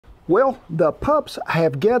Well, the pups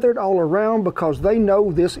have gathered all around because they know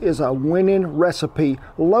this is a winning recipe.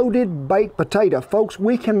 Loaded baked potato. Folks,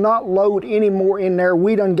 we cannot load any more in there.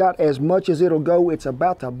 We done got as much as it'll go. It's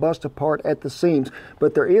about to bust apart at the seams.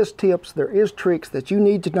 But there is tips, there is tricks that you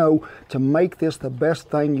need to know to make this the best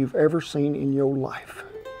thing you've ever seen in your life.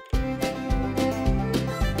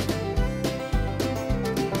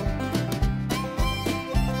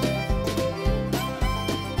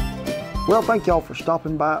 Well, thank y'all for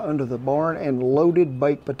stopping by Under the Barn and Loaded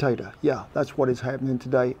Baked Potato. Yeah, that's what is happening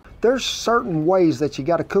today. There's certain ways that you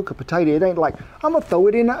got to cook a potato. It ain't like, I'm going to throw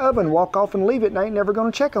it in the oven, walk off and leave it, and I ain't never going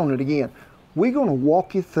to check on it again. We're going to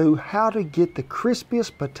walk you through how to get the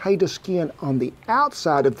crispiest potato skin on the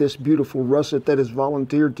outside of this beautiful russet that is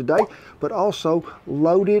volunteered today, but also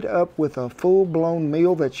loaded up with a full-blown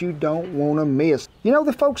meal that you don't want to miss. You know,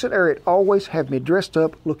 the folks at ARIAT always have me dressed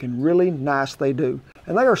up looking really nice, they do.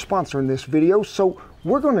 And they are sponsoring this video, so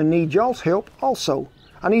we're going to need y'all's help also.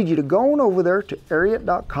 I need you to go on over there to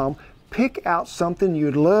ARIAT.com, pick out something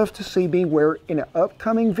you'd love to see me wear in an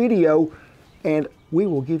upcoming video, and we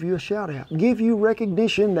will give you a shout out, give you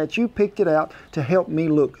recognition that you picked it out to help me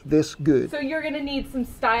look this good. So you're gonna need some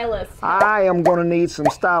stylists. I am gonna need some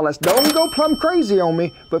stylists. Don't go plumb crazy on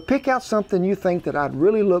me, but pick out something you think that I'd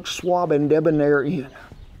really look suave and debonair in.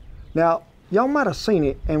 Now, y'all might have seen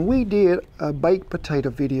it, and we did a baked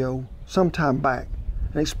potato video some time back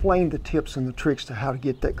and explained the tips and the tricks to how to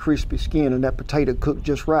get that crispy skin and that potato cooked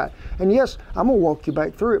just right. And yes, I'm gonna walk you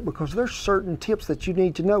back through it because there's certain tips that you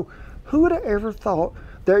need to know. Who would have ever thought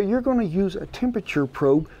that you're going to use a temperature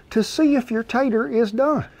probe to see if your tater is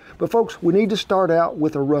done? But folks, we need to start out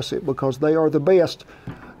with a russet because they are the best.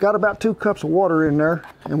 Got about 2 cups of water in there,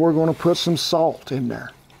 and we're going to put some salt in there.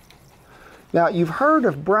 Now, you've heard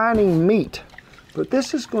of brining meat, but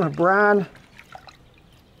this is going to brine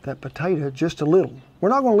that potato just a little. We're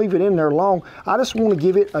not going to leave it in there long. I just want to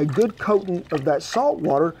give it a good coating of that salt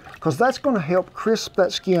water because that's going to help crisp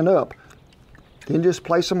that skin up. Then just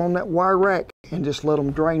place them on that wire rack and just let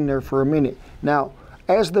them drain there for a minute. Now,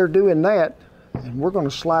 as they're doing that, and we're going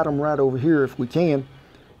to slide them right over here if we can,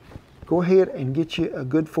 go ahead and get you a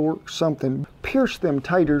good fork, something. Pierce them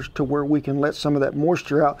taters to where we can let some of that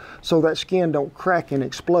moisture out so that skin don't crack and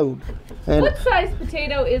explode. And what size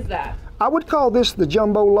potato is that? I would call this the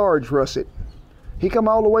jumbo large russet. He come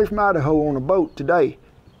all the way from Idaho on a boat today.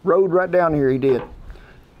 Rode right down here, he did.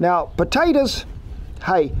 Now, potatoes,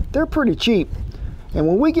 hey, they're pretty cheap. And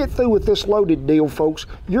when we get through with this loaded deal, folks,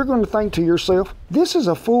 you're going to think to yourself, this is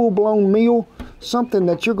a full-blown meal, something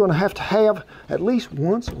that you're going to have at least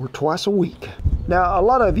once or twice a week. Now, a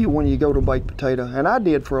lot of you, when you go to baked potato, and I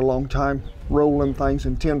did for a long time, roll them things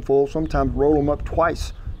in tin foil, sometimes roll them up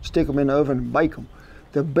twice, stick them in the oven and bake them.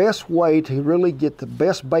 The best way to really get the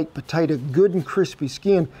best baked potato, good and crispy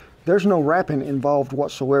skin, there's no wrapping involved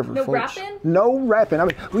whatsoever, no folks. Wrapping? No wrapping. I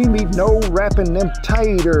mean, we need no wrapping them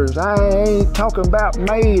taters. I ain't talking about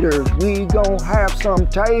maters. We gonna have some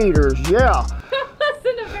taters, yeah. That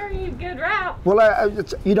wasn't a very good wrap. Well,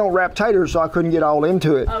 you don't wrap taters, so I couldn't get all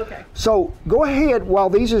into it. Okay. So go ahead,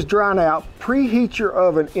 while these is drying out, preheat your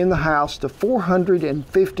oven in the house to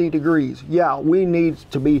 450 degrees. Yeah, we need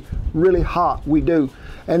to be really hot, we do.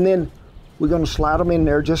 And then we're going to slide them in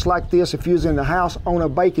there just like this. If you was in the house on a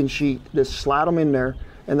baking sheet, just slide them in there,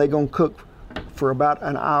 and they're going to cook for about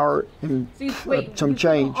an hour and some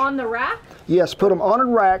change. On the rack? Yes, put them on a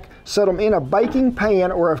rack, set them in a baking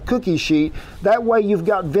pan or a cookie sheet. That way you've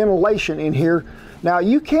got ventilation in here. Now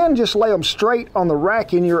you can just lay them straight on the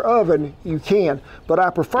rack in your oven, you can, but I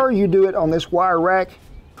prefer you do it on this wire rack.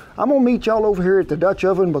 I'm going to meet y'all over here at the Dutch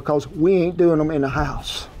oven because we ain't doing them in the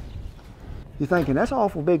house. You're thinking, that's an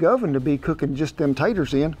awful big oven to be cooking just them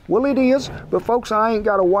taters in. Well, it is, but folks, I ain't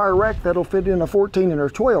got a wire rack that'll fit in a 14 and a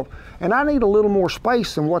 12. And I need a little more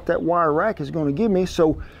space than what that wire rack is going to give me.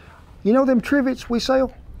 So, you know them trivets we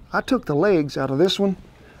sell? I took the legs out of this one.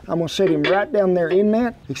 I'm going to set him right down there in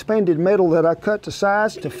that. Expanded metal that I cut to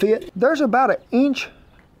size to fit. There's about 1 inch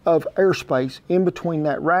of airspace in between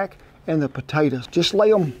that rack and the potatoes. Just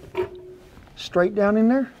lay them straight down in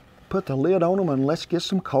there, put the lid on them, and let's get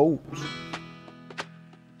some coals.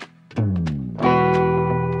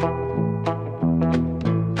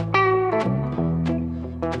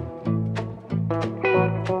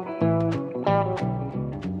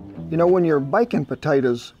 You know, when you're baking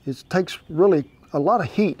potatoes, it takes really a lot of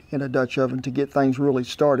heat in a Dutch oven to get things really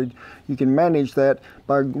started. You can manage that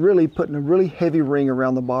by really putting a really heavy ring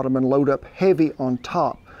around the bottom and load up heavy on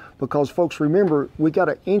top. Because folks, remember, we got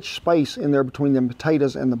 1 inch space in there between the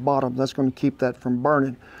potatoes and the bottom. That's going to keep that from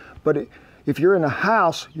burning. But if you're in a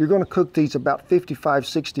house, you're going to cook these about 55,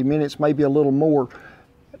 60 minutes, maybe a little more.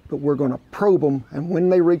 but we're going to probe them, and when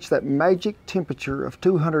they reach that magic temperature of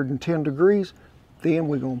 210 degrees, then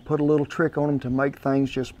we're going to put a little trick on them to make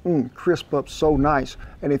things just crisp up so nice.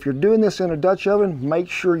 And if you're doing this in a Dutch oven, make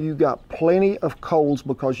sure you got plenty of coals,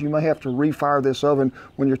 because you may have to refire this oven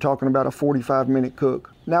when you're talking about a 45-minute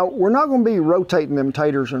cook. Now, we're not going to be rotating them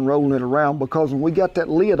taters and rolling it around, because when we got that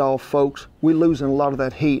lid off, folks, we're losing a lot of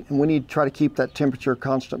that heat, and we need to try to keep that temperature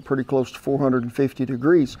constant pretty close to 450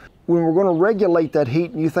 degrees. When we're going to regulate that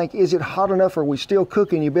heat and you think, is it hot enough? Are we still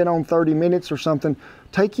cooking? You've been on 30 minutes or something.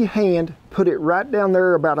 Take your hand, put it right down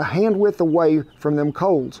there about a hand width away from them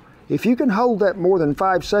coals. If you can hold that more than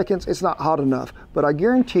 5 seconds, it's not hot enough. But I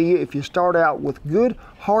guarantee you, if you start out with good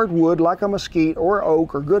hardwood like a mesquite or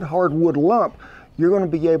oak or good hardwood lump, you're going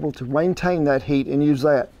to be able to maintain that heat and use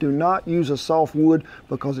that. Do not use a soft wood,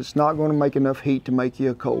 because it's not going to make enough heat to make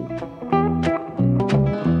you a coal.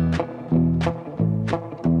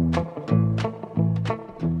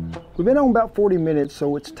 We've been on about 40 minutes,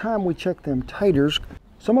 so it's time we check them taters.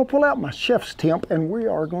 So I'm going to pull out my chef's temp, and we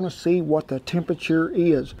are going to see what the temperature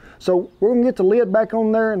is. So we're going to get the lid back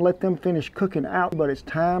on there and let them finish cooking out, but it's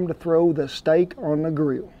time to throw the steak on the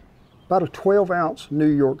grill. About a 12-ounce New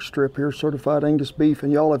York strip here, certified Angus beef,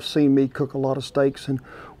 and y'all have seen me cook a lot of steaks, and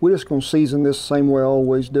we're just going to season this the same way I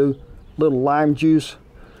always do. A little lime juice.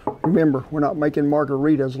 Remember, we're not making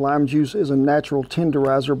margaritas. Lime juice is a natural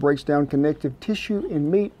tenderizer, breaks down connective tissue in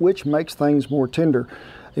meat, which makes things more tender.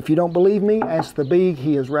 If you don't believe me, ask the Big.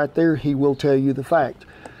 He is right there. He will tell you the fact.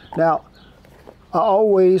 Now, I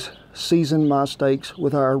always season my steaks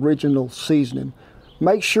with our original seasoning.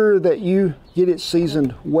 Make sure that you get it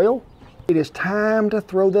seasoned well. It is time to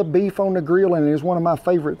throw the beef on the grill, and it is one of my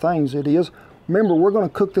favorite things. It is. Remember, we're going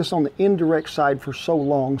to cook this on the indirect side for so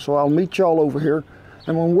long, so I'll meet y'all over here.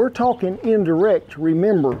 And when we're talking indirect,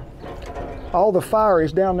 remember, all the fire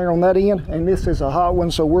is down there on that end, and this is a hot one,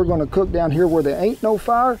 so we're going to cook down here where there ain't no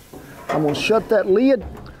fire. I'm going to shut that lid.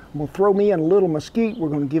 I'm going to throw me in a little mesquite. We're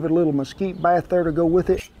going to give it a little mesquite bath there to go with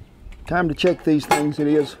it. Time to check these things. It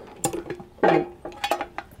is.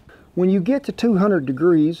 When you get to 200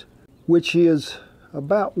 degrees, which is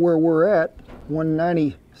about where we're at,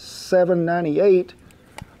 197, 98,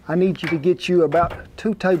 I need you to get you about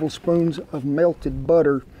 2 tablespoons of melted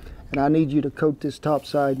butter, and I need you to coat this top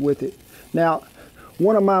side with it. Now,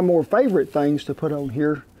 one of my more favorite things to put on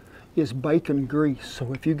here is bacon grease.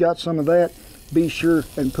 So if you got some of that, be sure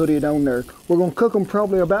and put it on there. We're going to cook them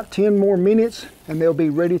probably about 10 more minutes, and they'll be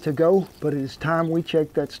ready to go, but it is time we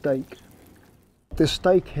check that steak. This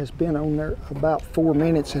steak has been on there about 4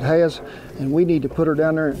 minutes, it has, and we need to put her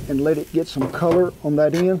down there and let it get some color on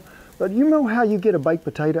that end. But you know how you get a baked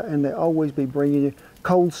potato and they always be bringing you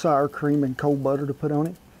cold sour cream and cold butter to put on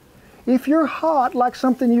it? If you're hot, like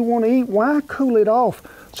something you want to eat, why cool it off?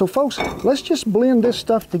 So folks, let's just blend this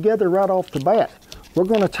stuff together right off the bat. We're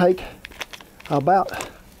going to take about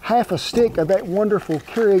half a stick of that wonderful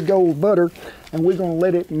Kerrygold butter, and we're going to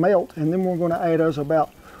let it melt, and then we're going to add us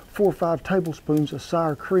about 4 or 5 tablespoons of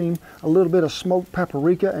sour cream, a little bit of smoked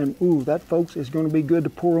paprika, and ooh, that folks is going to be good to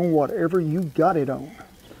pour on whatever you got it on.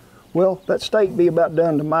 Well, that steak be about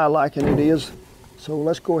done to my liking, it is. So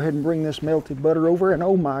let's go ahead and bring this melted butter over, and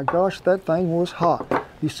oh my gosh, that thing was hot.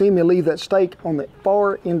 You see me leave that steak on the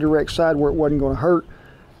far indirect side where it wasn't going to hurt.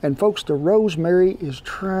 And folks, the rosemary is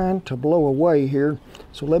trying to blow away here.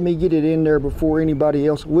 So let me get it in there before anybody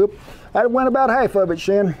else. Whoop, that went about half of it,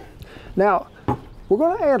 Shan. Now, we're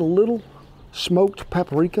going to add a little smoked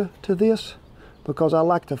paprika to this because I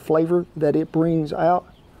like the flavor that it brings out.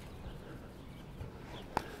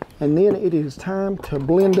 And then it is time to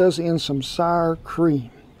blend us in some sour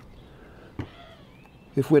cream.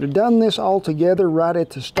 If we'd have done this all together right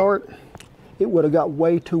at the start, it would have got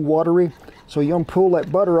way too watery. So you're going to pull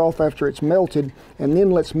that butter off after it's melted, and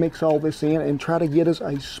then let's mix all this in and try to get us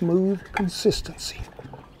a smooth consistency.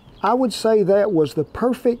 I would say that was the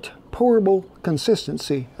perfect pourable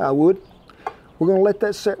consistency, I would. We're going to let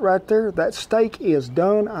that set right there. That steak is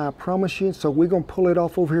done, I promise you. So we're going to pull it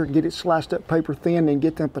off over here and get it sliced up paper thin and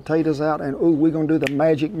get them potatoes out. And ooh, we're going to do the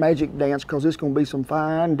magic dance because it's going to be some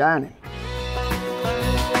fine dining.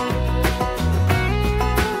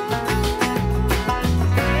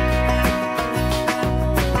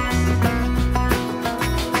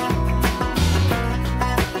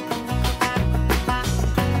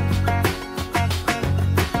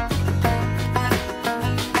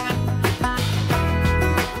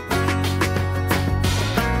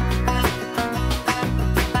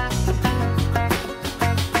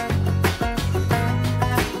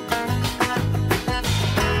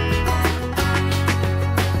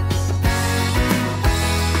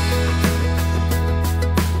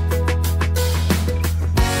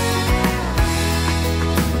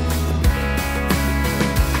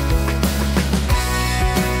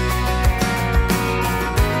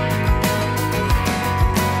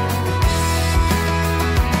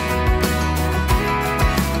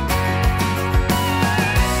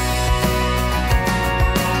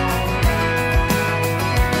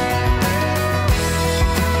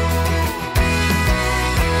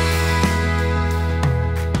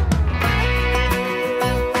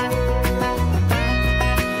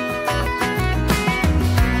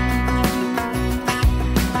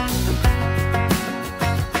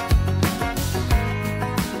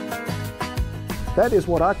 That is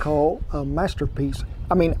what I call a masterpiece.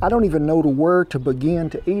 I mean, I don't even know where to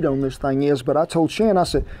begin to eat on this thing is, but I told Shan, I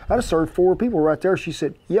said, I'd have served 4 people right there. She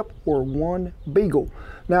said, yep, or 1 beagle.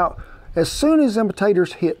 Now, as soon as them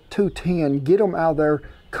potatoes hit 210, get them out of there,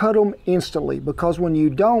 cut them instantly, because when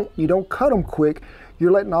you don't cut them quick,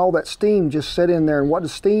 you're letting all that steam just sit in there. And what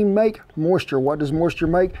does steam make? Moisture. What does moisture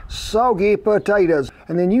make? Soggy potatoes.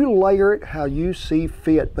 And then you layer it how you see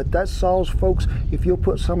fit. But that sauce, folks, if you'll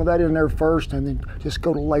put some of that in there first and then just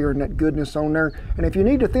go to layering that goodness on there. And if you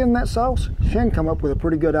need to thin that sauce, Shan come up with a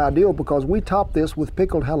pretty good idea, because we topped this with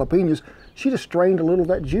pickled jalapenos. She just strained a little of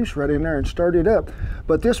that juice right in there and stirred it up.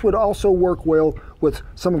 But this would also work well with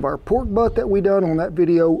some of our pork butt that we done on that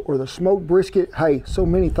video, or the smoked brisket. Hey, so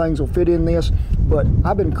many things will fit in this, but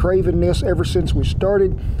I've been craving this ever since we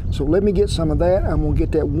started. So let me get some of that. I'm gonna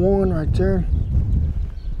get that one right there.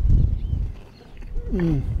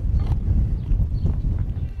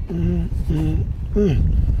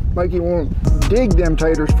 Make you want to dig them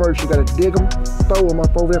taters first. You got to dig them, throw them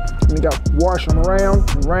up over there, and you got to wash them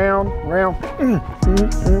around, round.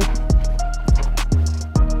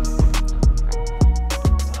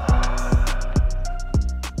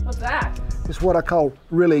 What's that? It's what I call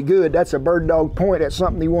really good. That's a bird dog point. That's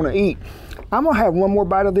something you want to eat. I'm going to have one more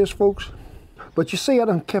bite of this, folks. But you see, I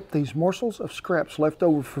done kept these morsels of scraps left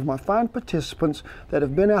over for my fine participants that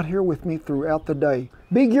have been out here with me throughout the day.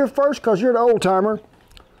 Big, you're first because you're the old timer.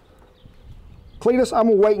 Cletus, I'm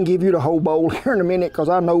going to wait and give you the whole bowl here in a minute because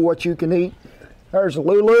I know what you can eat. There's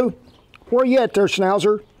Lulu. Where you at there,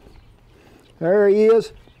 Schnauzer? There he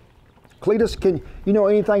is. Cletus, can you know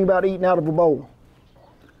anything about eating out of a bowl?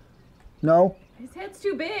 No? His head's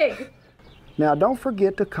too big. Now, don't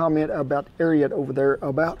forget to comment about ARIAT over there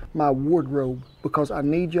about my wardrobe, because I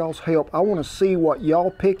need y'all's help. I want to see what y'all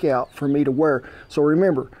pick out for me to wear. So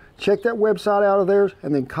remember, check that website out of theirs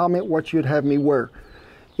and then comment what you'd have me wear.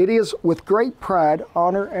 It is with great pride,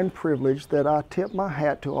 honor, and privilege that I tip my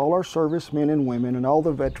hat to all our servicemen and women and all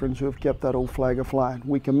the veterans who have kept that old flag a-flying.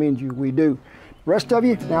 We commend you, we do. Rest of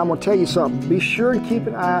you, now I'm going to tell you something. Be sure and keep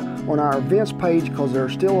an eye on our events page, because there are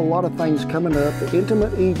still a lot of things coming up. The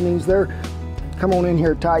intimate evenings there. Come on in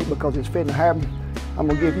here tight, because it's fitting to happen. I'm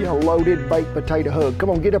going to give you a loaded baked potato hug. Come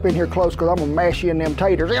on, get up in here close, because I'm going to mash you in them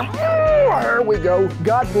taters. There we go.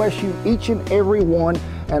 God bless you, each and every one,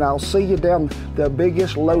 and I'll see you down the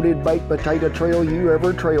biggest loaded baked potato trail you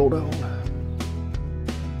ever trailed on.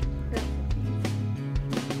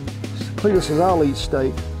 Cletus says, I'll eat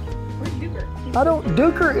steak. Where's Duker? I don't,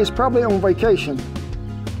 Duker is probably on vacation.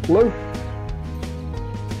 Lou?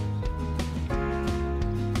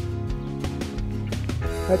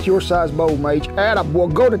 That's your size bowl, Mage.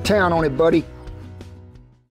 Attaboy, go to town on it, buddy.